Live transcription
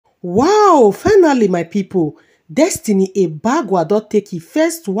Wow, finally my people, Destiny Ebagua don take his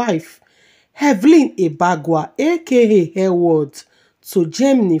first wife, Evelyn Ebagua aka Hairworld, to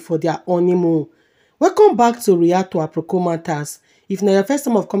Germany for their honeymoon. Welcome back to React to Aproko Matters. If na your first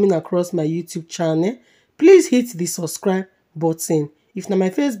time of coming across my YouTube channel, please hit the subscribe button. If na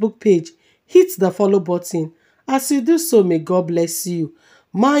my Facebook page, hit the follow button. As you do so, may God bless you.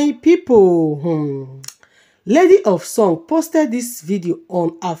 My people, Lady of Song posted this video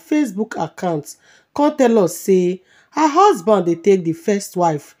on her Facebook account. Come tell us say her husband dey take the first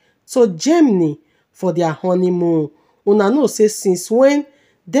wife to Germany for their honeymoon. Una know say since when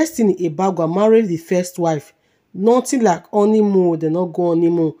Destiny Ebagua married the first wife, nothing like honeymoon, they not go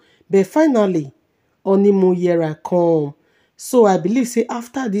honeymoon. But finally, honeymoon year I come. So I believe say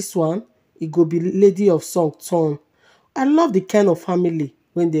after this one, it go be Lady of Song turn. I love the kind of family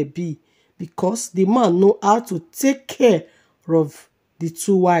when they be, because the man know how to take care of the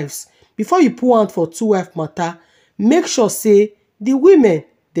two wives. Before you put hand for two wife matter, make sure say the women,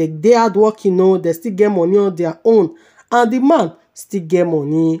 they hard working, they still get money on their own, and the man still get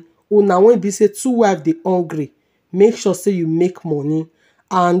money. Una when be say two wife they hungry, make sure say you make money,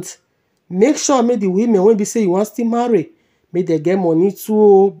 and make sure make the women when be say you want still marry, make they get money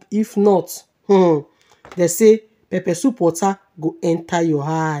too. If not, they say pepper soup water go enter your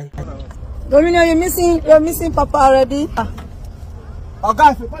eye. Domino, you're missing Papa already. Oh,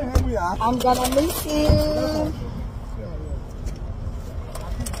 guys, I'm gonna miss him.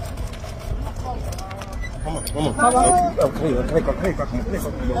 Come on.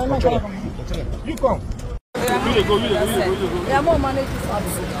 You come. You go. Yeah, more money to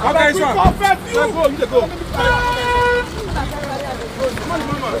service. Okay, sure. You go.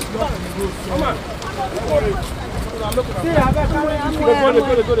 Come on. Go.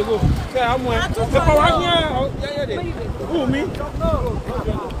 Who, me?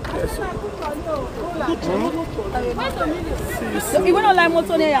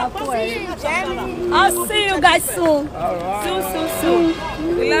 I'll see you guys soon. Soon.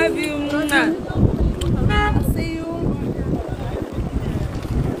 We love you. I'll see you.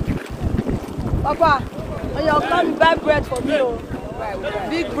 Papa, you'll come buy bread for me.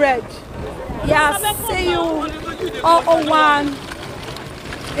 Big bread. Yeah, see you. 001.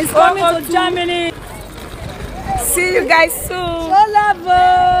 It's coming to Germany. See you guys soon. Love.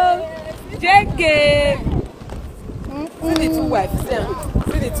 JK. See the two wives.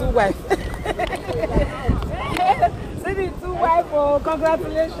 See the two wives. See the two wives. Oh,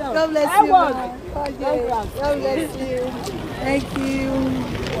 congratulations. God bless you. God bless you. Thank you.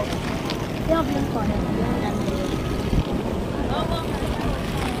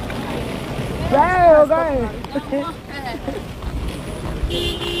 Yeah, okay.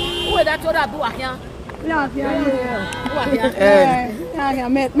 Who is that other here?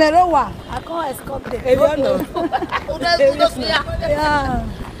 Merowa. I can't escape them. I don't know. Yeah.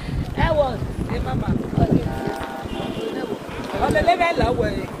 Hairworld. Hey, Mama. On the level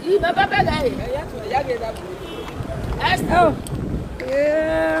way. You never better. Oh.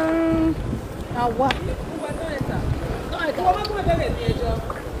 Yeah. Now what?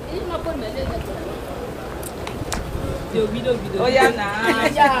 Oh yeah, nah.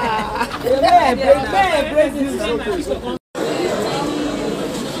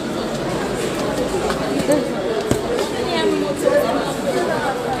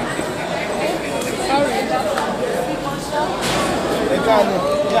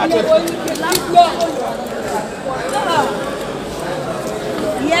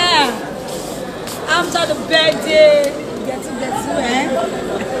 Yeah. After the birthday, get to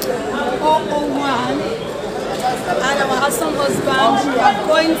 001. And our husband, we are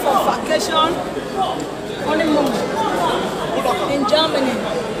going for vacation, honeymoon, in Germany.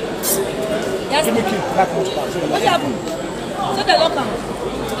 Yes. What happened? So the local.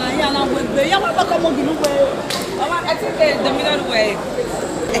 I think the middle way.